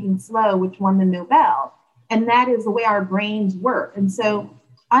Fast, Thinking Slow, which won the Nobel. And that is the way our brains work. And so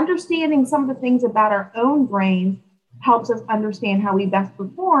understanding some of the things about our own brain helps us understand how we best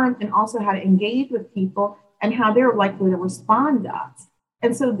perform, and also how to engage with people and how they're likely to respond to us.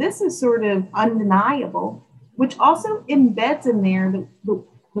 And so this is sort of undeniable, which also embeds in there the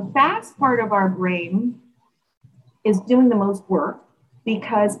fast part of our brain is doing the most work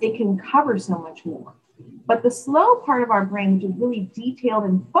because it can cover so much more. But the slow part of our brain, which is really detailed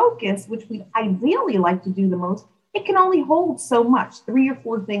and focused, which we ideally like to do the most, it can only hold so much, 3 or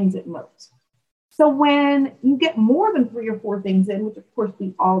 4 things at most. So when you get more than 3 or 4 things in, which of course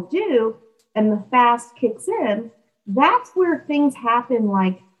we all do, and the fast kicks in, that's where things happen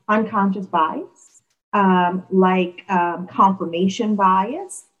like unconscious bias, confirmation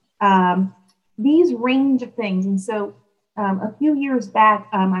bias, these range of things. And so a few years back,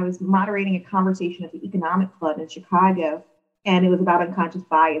 I was moderating a conversation at the Economic Club in Chicago, and it was about unconscious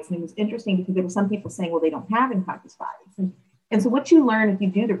bias. And it was interesting because there were some people saying, well, they don't have unconscious bias. And so what you learn if you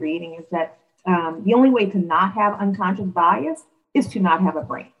do the reading is that the only way to not have unconscious bias is to not have a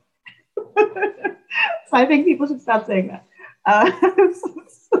brain. So I think people should stop saying that.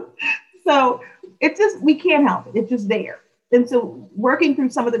 So it's just, we can't help it. It's just there. And so working through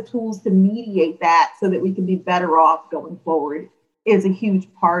some of the tools to mediate that so that we can be better off going forward is a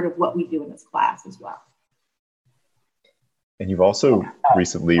huge part of what we do in this class as well. And you've also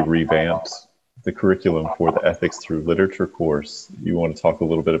recently revamped the curriculum for the Ethics Through Literature course. You want to talk a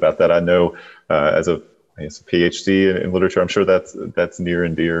little bit about that? I know as a PhD in literature, I'm sure that's near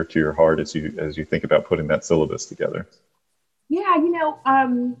and dear to your heart as you think about putting that syllabus together. Yeah,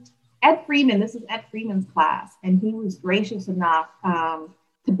 Ed Freeman, this is Ed Freeman's class, and he was gracious enough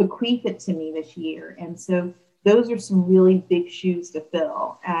to bequeath it to me this year. And so those are some really big shoes to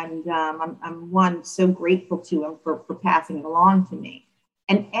fill. And I'm so grateful to him for passing it along to me.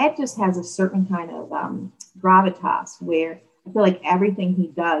 And Ed just has a certain kind of gravitas where I feel like everything he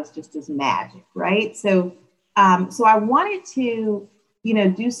does just is magic, right? So I wanted to,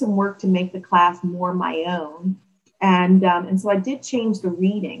 do some work to make the class more my own. And so I did change the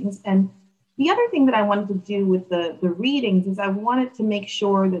readings. And the other thing that I wanted to do with the readings is I wanted to make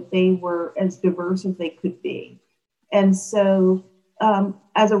sure that they were as diverse as they could be. And so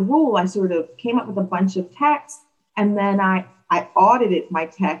as a rule, I sort of came up with a bunch of texts, and then I audited my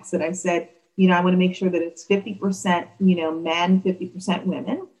text, and I said, I want to make sure that it's 50%, men, 50%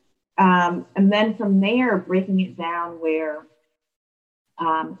 women. And then from there, breaking it down where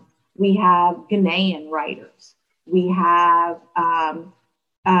we have Ghanaian writers. We have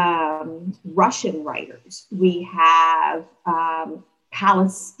Russian writers. We have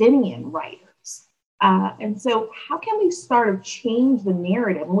Palestinian writers. And so how can we sort of change the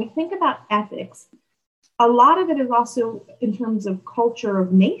narrative? When we think about ethics, a lot of it is also in terms of culture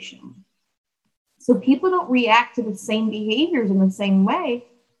of nation. So people don't react to the same behaviors in the same way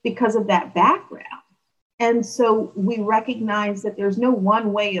because of that background. And so we recognize that there's no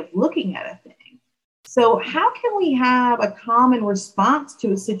one way of looking at a thing. So how can we have a common response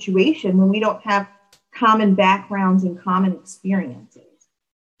to a situation when we don't have common backgrounds and common experiences?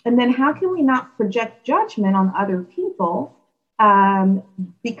 And then how can we not project judgment on other people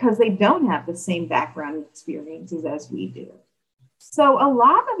because they don't have the same background and experiences as we do? So a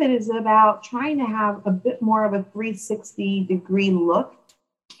lot of it is about trying to have a bit more of a 360-degree look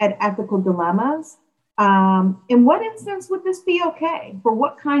at ethical dilemmas. In what instance would this be okay? For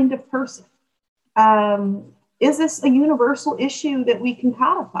what kind of person? Is this a universal issue that we can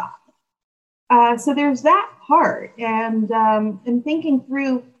codify? So there's that part, and thinking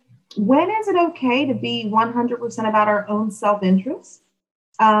through, when is it okay to be 100% about our own self-interest?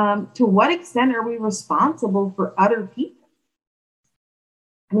 To what extent are we responsible for other people?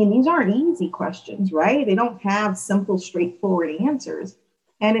 I mean, these aren't easy questions, right? They don't have simple, straightforward answers.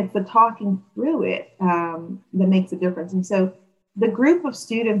 And it's the talking through it that makes a difference. And so the group of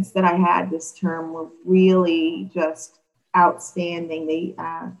students that I had this term were really just outstanding.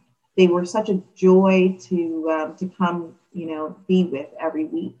 They were such a joy to come, be with every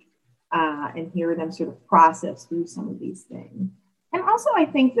week and hear them sort of process through some of these things. And also, I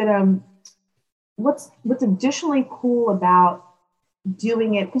think that what's additionally cool about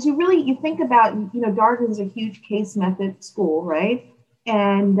doing it, because you think about, Darden is a huge case method school, right?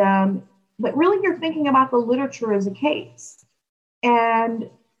 And but really you're thinking about the literature as a case. And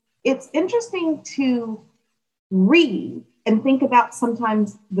it's interesting to read and think about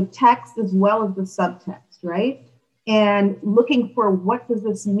sometimes the text as well as the subtext, right? And looking for, what does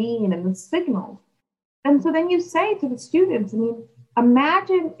this mean, and the signal. And so then you say to the students,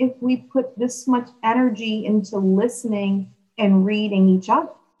 imagine if we put this much energy into listening and reading each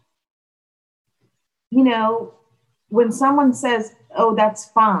other. When someone says, oh, that's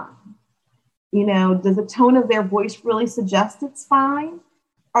fine, does the tone of their voice really suggest it's fine?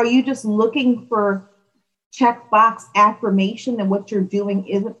 Are you just looking for checkbox affirmation that what you're doing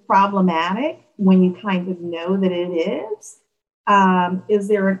isn't problematic when you kind of know that it is? Is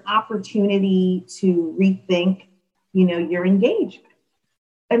there an opportunity to rethink, your engagement?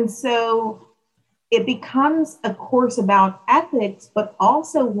 And so it becomes a course about ethics, but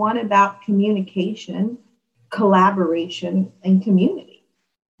also one about communication, collaboration, and community,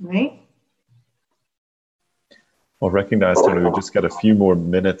 right? Well, recognize, Tony, we've just got a few more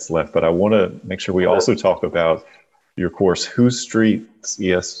minutes left, but I want to make sure we also talk about your course, Whose Street's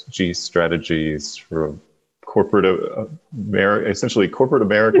ESG Strategies for Corporate essentially Corporate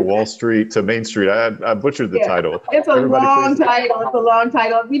America, Wall Street to Main Street. I butchered the title. It's a long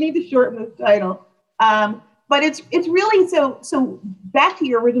title. We need to shorten this title. But it's really, so back to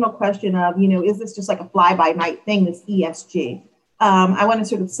your original question of, is this just like a fly-by-night thing, this ESG? I want to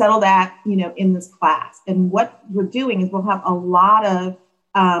sort of settle that, in this class. And what we're doing is we'll have a lot of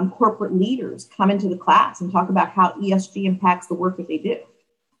corporate leaders come into the class and talk about how ESG impacts the work that they do.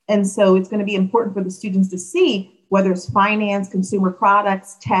 And so it's going to be important for the students to see whether it's finance, consumer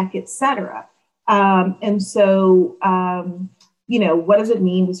products, tech, et cetera. And so, what does it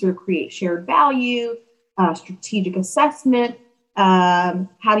mean to sort of create shared value, strategic assessment?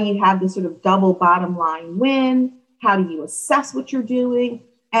 How do you have this sort of double bottom line win? How do you assess what you're doing?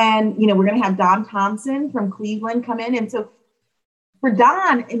 And, we're going to have Don Thompson from Cleveland come in. And so for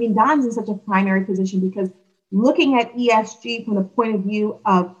Don, Don's in such a primary position because looking at ESG from the point of view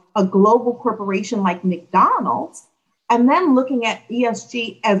of a global corporation like McDonald's, and then looking at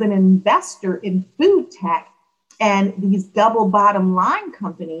ESG as an investor in food tech and these double bottom line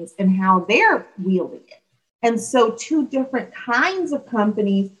companies and how they're wielding it. And so two different kinds of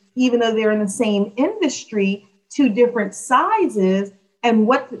companies, even though they're in the same industry, two different sizes, and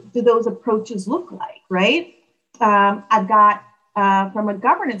what do those approaches look like, right? I've got, from a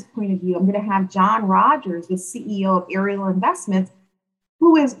governance point of view, I'm going to have John Rogers, the CEO of Ariel Investments,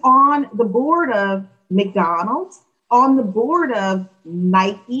 who is on the board of McDonald's, on the board of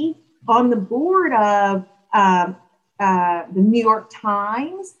Nike, on the board of the New York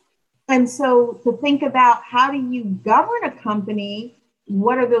Times. And so to think about, how do you govern a company?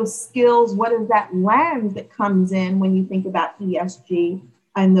 What are those skills? What is that lens that comes in when you think about ESG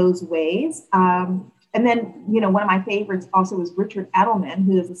in those ways? And then, one of my favorites also is Richard Edelman,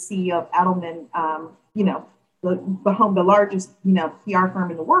 who is the CEO of Edelman, the largest, PR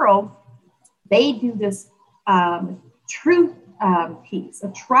firm in the world. They do this truth piece, a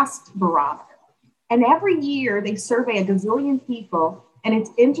trust barometer. And every year they survey a gazillion people. And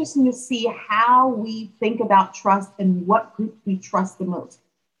it's interesting to see how we think about trust and what groups we trust the most.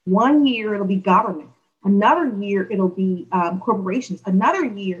 One year it'll be government. Another year it'll be corporations. Another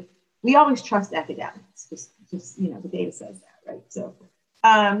year, we always trust academics. Just the data says that, right? So,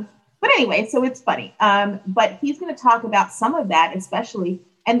 But anyway, so it's funny. But he's going to talk about some of that, especially.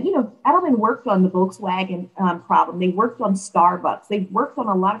 And, Edelman worked on the Volkswagen problem. They worked on Starbucks. They've worked on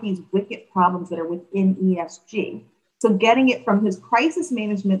a lot of these wicked problems that are within ESG. So getting it from his crisis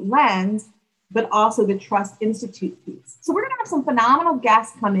management lens, but also the Trust Institute piece. So we're going to have some phenomenal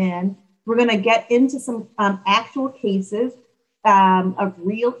guests come in. We're going to get into some actual cases of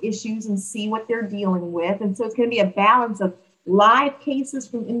real issues and see what they're dealing with. And so it's going to be a balance of live cases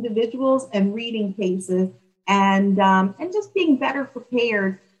from individuals and reading cases, and just being better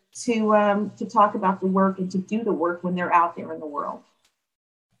prepared to talk about the work and to do the work when they're out there in the world.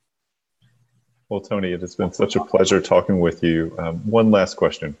 Well, Toni, it has been such a pleasure talking with you. One last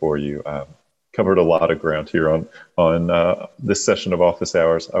question for you. Covered a lot of ground here on this session of Office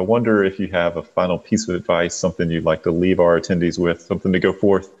Hours. I wonder if you have a final piece of advice, something you'd like to leave our attendees with, something to go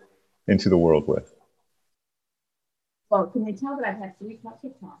forth into the world with. Well, can they tell that I've had 3 cups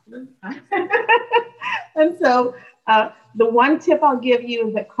of coffee? And so the one tip I'll give you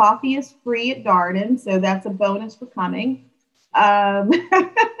is that coffee is free at Darden. So that's a bonus for coming. But,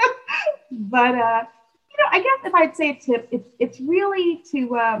 I guess if I'd say a tip, it's really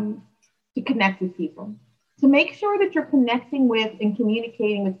to connect with people, to make sure that you're connecting with and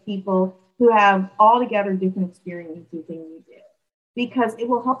communicating with people who have altogether different experiences than you do, because it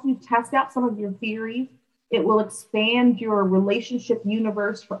will help you test out some of your theories. It will expand your relationship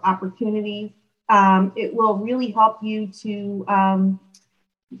universe for opportunities. It will really help you to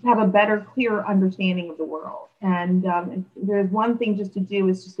have a better, clearer understanding of the world. And there's one thing just to do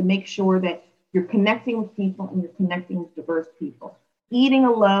is just to make sure that you're connecting with people and you're connecting with diverse people. Eating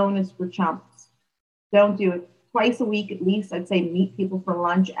alone is for chumps. Don't do it. Twice a week at least, I'd say meet people for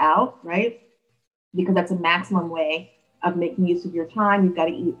lunch out, right? Because that's a maximum way of making use of your time. You've got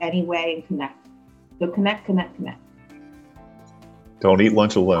to eat anyway and connect. So connect. Don't eat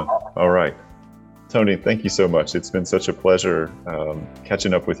lunch alone. All right. Toni, thank you so much. It's been such a pleasure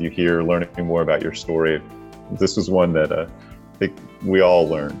catching up with you here, learning more about your story. This was one that I think we all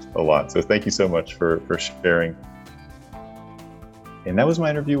learned a lot. So thank you so much for sharing. And that was my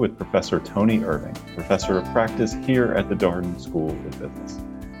interview with Professor Toni Irving, Professor of Practice here at the Darden School of Business.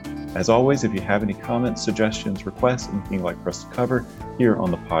 As always, if you have any comments, suggestions, requests, anything you'd like for us to cover here on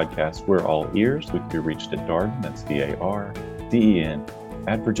the podcast, we're all ears. We can be reached at Darden, that's DARDEN,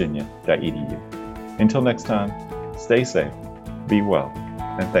 @virginia.edu. Until next time, stay safe, be well,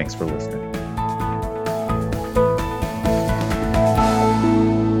 and thanks for listening.